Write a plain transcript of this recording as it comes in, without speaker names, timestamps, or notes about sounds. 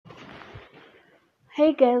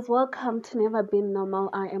Hey guys, welcome to Never Been Normal.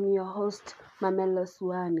 I am your host, Mamela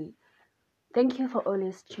Suwani. Thank you for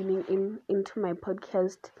always tuning into my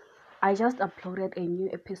podcast. I just uploaded a new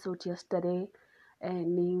episode yesterday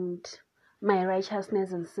named My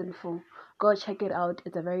Righteousness is Sinful. Go check it out.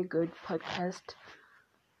 It's a very good podcast.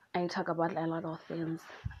 I talk about a lot of things.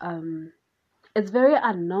 It's very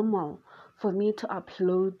abnormal for me to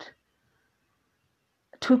upload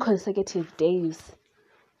 2 consecutive days.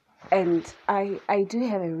 And I do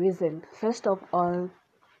have a reason. First of all,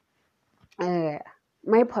 my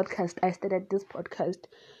podcast, I started this podcast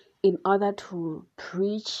in order to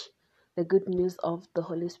preach the good news of the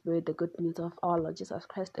Holy Spirit, the good news of our Lord Jesus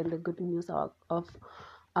Christ, and the good news of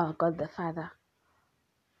God the Father.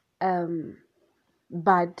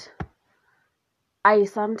 But I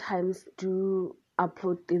sometimes do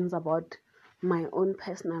upload things about my own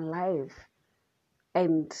personal life,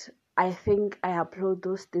 and I think I upload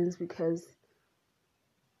those things because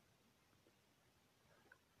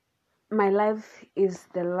my life is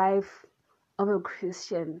the life of a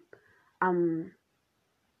Christian. I'm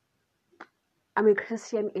a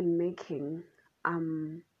Christian in making.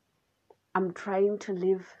 I'm trying to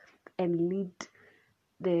live and lead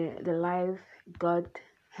the life God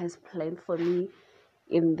has planned for me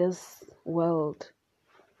in this world.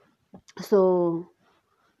 So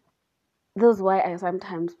this is why I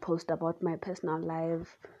sometimes post about my personal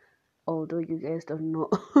life, although you guys don't know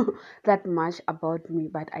that much about me,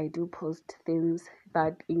 but I do post things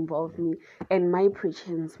that involve me, and my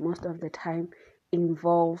preachings most of the time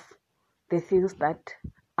involve the things that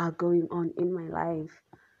are going on in my life.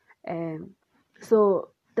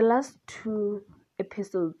 So the last 2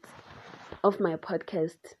 episodes of my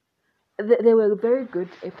podcast, they were very good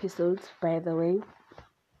episodes, by the way,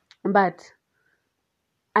 but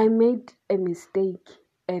I made a mistake,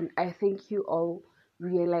 and I think you all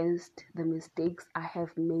realized the mistakes I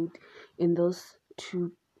have made in those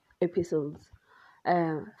 2 episodes.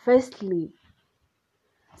 Firstly,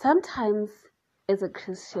 sometimes as a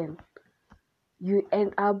Christian, you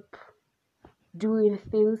end up doing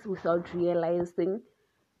things without realizing,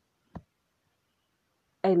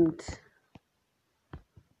 and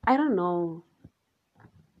I don't know,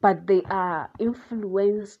 but they are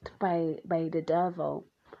influenced by the devil.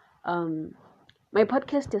 My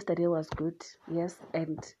podcast yesterday was good, yes,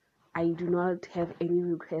 and I do not have any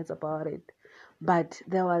regrets about it. But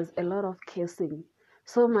there was a lot of cursing,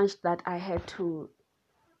 so much that I had to,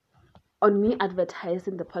 on me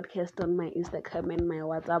advertising the podcast on my Instagram and my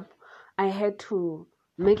WhatsApp, I had to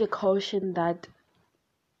make a caution that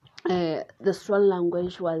the strong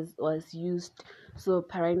language was used, so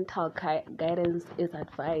parental guidance is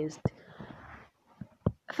advised.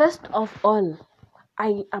 First of all,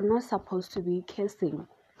 I am not supposed to be cursing.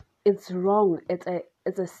 It's wrong. It's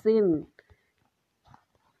a sin,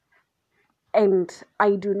 and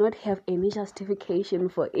I do not have any justification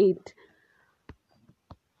for it.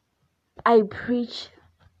 I preach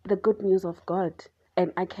the good news of God,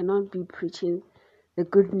 and I cannot be preaching the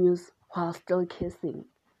good news while still cursing.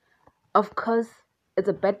 Of course, it's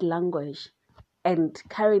a bad language, and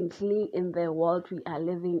currently in the world we are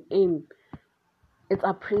living in, it's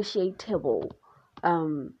appreciable.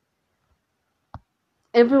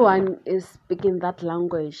 Everyone is speaking that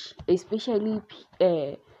language, especially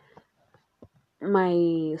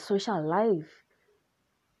my social life,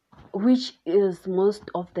 which is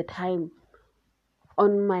most of the time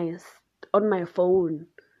on my phone.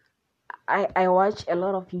 I watch a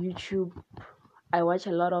lot of YouTube. I watch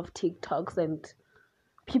a lot of TikToks, and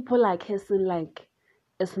people are cursing like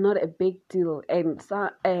it's not a big deal. And so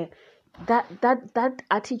that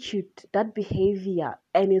attitude, that behavior,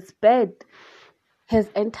 and it's bad, has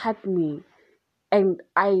entered me, and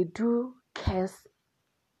I do curse.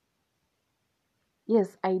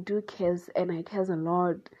 Yes, I do curse, and I curse a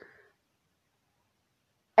lot.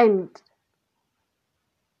 And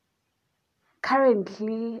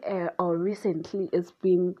currently or recently, it's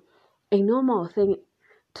been a normal thing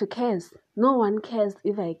to curse. No one cares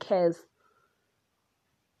if I curse,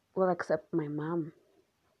 well, except my mom,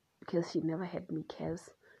 because she never had me curse.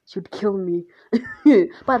 She'd kill me.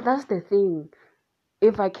 But that's the thing.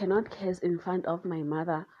 If I cannot curse in front of my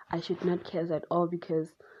mother, I should not curse at all, because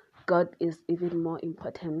God is even more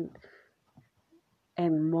important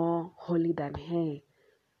and more holy than her.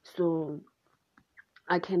 So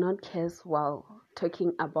I cannot curse while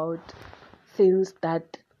talking about things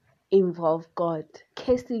that involve God.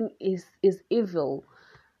 Cursing is evil.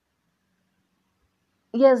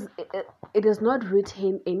 Yes, it is not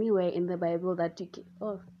written anywhere in the Bible that you can.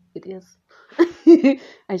 Oh, it is.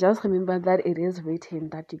 I just remember that it is written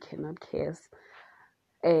that you cannot curse.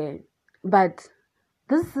 But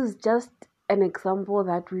This is just an example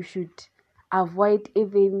that we should avoid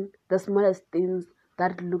even the smallest things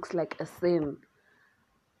that looks like a sin.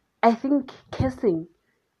 I think cursing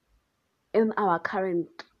in our current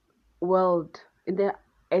world,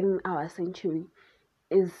 in our century,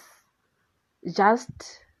 is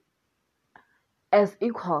just as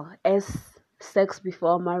equal as sex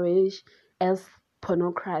before marriage, as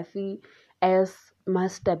pornography, as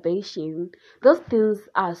masturbation. Those things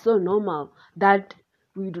are so normal that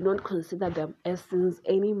we do not consider them as sins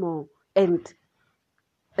anymore. And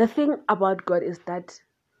the thing about God is that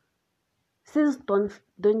sins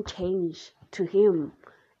don't change to Him.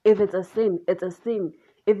 If it's a sin, it's a sin.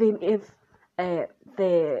 Even if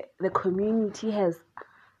the community has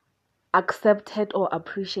accepted or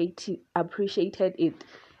appreciated it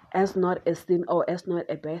as not a sin or as not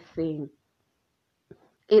a bad thing.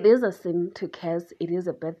 It is a sin to curse, it is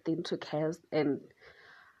a bad thing to curse, and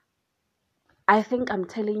I think I'm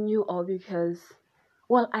telling you all because,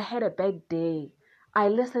 well, I had a bad day. I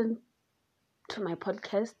listened to my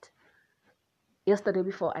podcast yesterday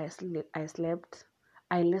before I slept.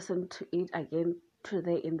 I listened to it again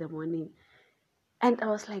today in the morning. And I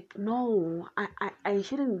was like, no, I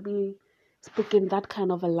shouldn't be speaking that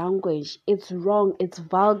kind of a language. It's wrong. It's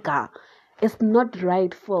vulgar. It's not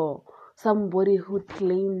right for somebody who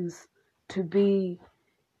claims to be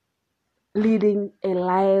leading a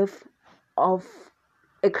life of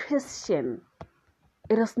a Christian.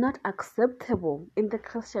 It is not acceptable in the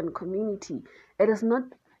Christian community. It is not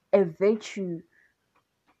a virtue.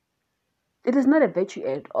 It is not a virtue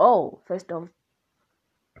at all, first of.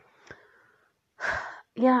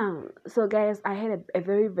 Yeah, so guys, I had a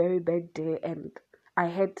very, very bad day and I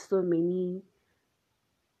had so many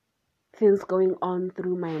things going on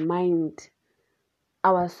through my mind.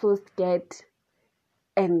 I was so scared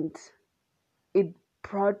and it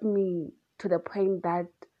brought me to the point that,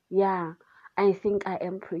 yeah, I think I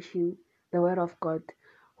am preaching the word of God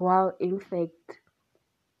while in fact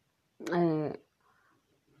uh,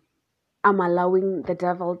 I'm allowing the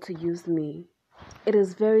devil to use me. It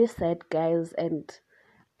is very sad, guys, and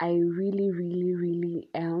I really, really, really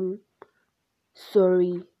am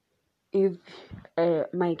sorry if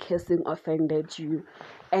my cursing offended you,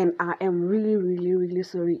 and I am really, really, really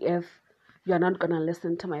sorry if you're not gonna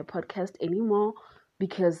listen to my podcast anymore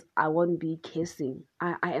because I won't be cursing.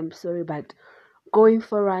 I am sorry, but going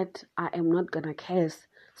forward I am not gonna curse.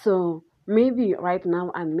 So maybe right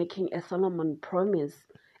now I'm making a Solomon promise,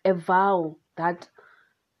 a vow that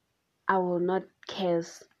I will not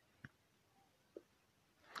curse.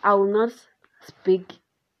 I will not speak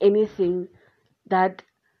anything that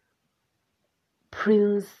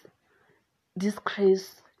brings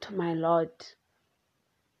disgrace to my Lord.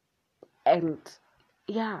 And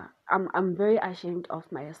yeah, I'm very ashamed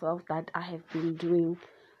of myself that I have been doing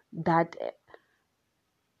that,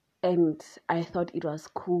 and I thought it was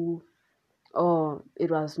cool or it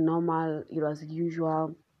was normal, it was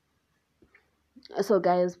usual. So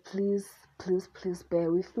guys, please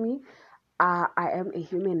bear with me. I am a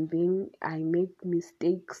human being. I make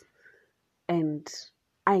mistakes and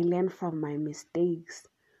I learn from my mistakes.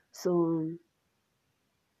 So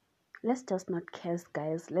let's just not curse,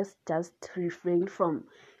 guys. Let's just refrain from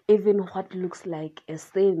even what looks like a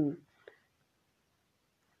sin.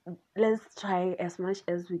 Let's try as much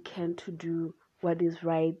as we can to do what is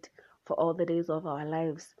right for all the days of our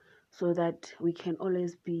lives so that we can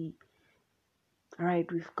always be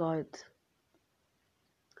right with God.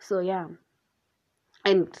 So yeah,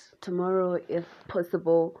 and tomorrow if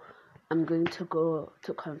possible I'm going to go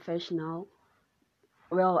to confessional.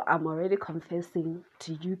 Well, I'm already confessing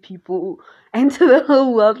to you people and to the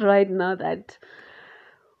whole world right now that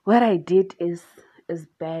what I did is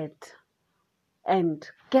bad. And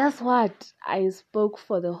guess what? I spoke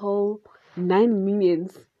for the whole 9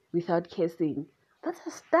 minutes without cursing. That's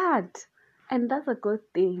a start. And that's a good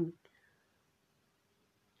thing.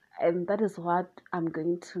 And that is what I'm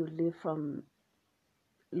going to live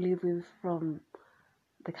with from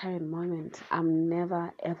the current moment. I'm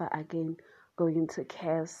never ever again going to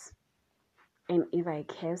curse. And if I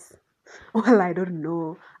curse, well, I don't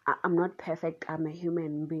know. I'm not perfect. I'm a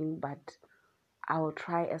human being, but I will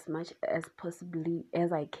try as much as possibly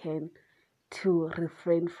as I can to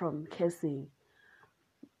refrain from cursing.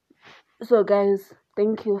 So guys,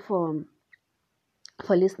 thank you for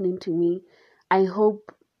listening to me. I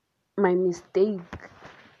hope my mistake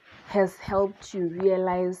has helped you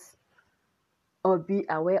realize or be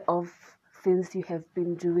aware of things you have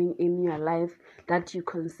been doing in your life that you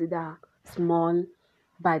consider small,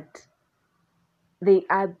 but they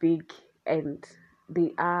are big and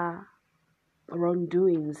they are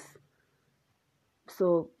wrongdoings.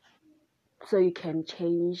 so you can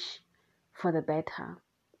change for the better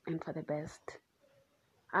and for the best.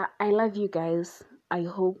 I love you guys. I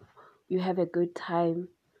hope you have a good time.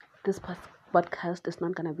 This podcast is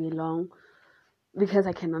not gonna be long because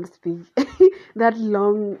I cannot speak that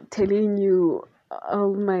long telling you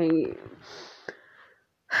all my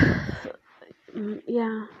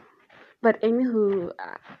yeah. But anywho,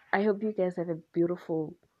 I hope you guys have a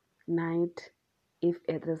beautiful night. If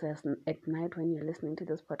it is at night when you're listening to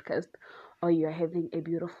this podcast, or you're having a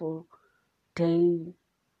beautiful day.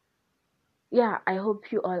 Yeah, I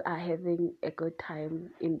hope you all are having a good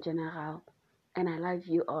time in general. And I love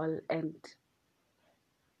you all, and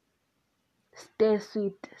stay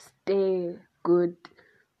sweet, stay good,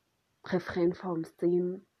 refrain from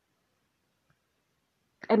sin,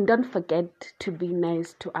 and don't forget to be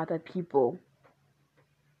nice to other people,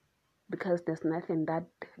 because there's nothing that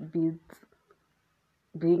beats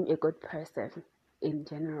being a good person in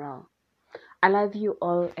general. I love you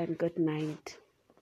all, and good night.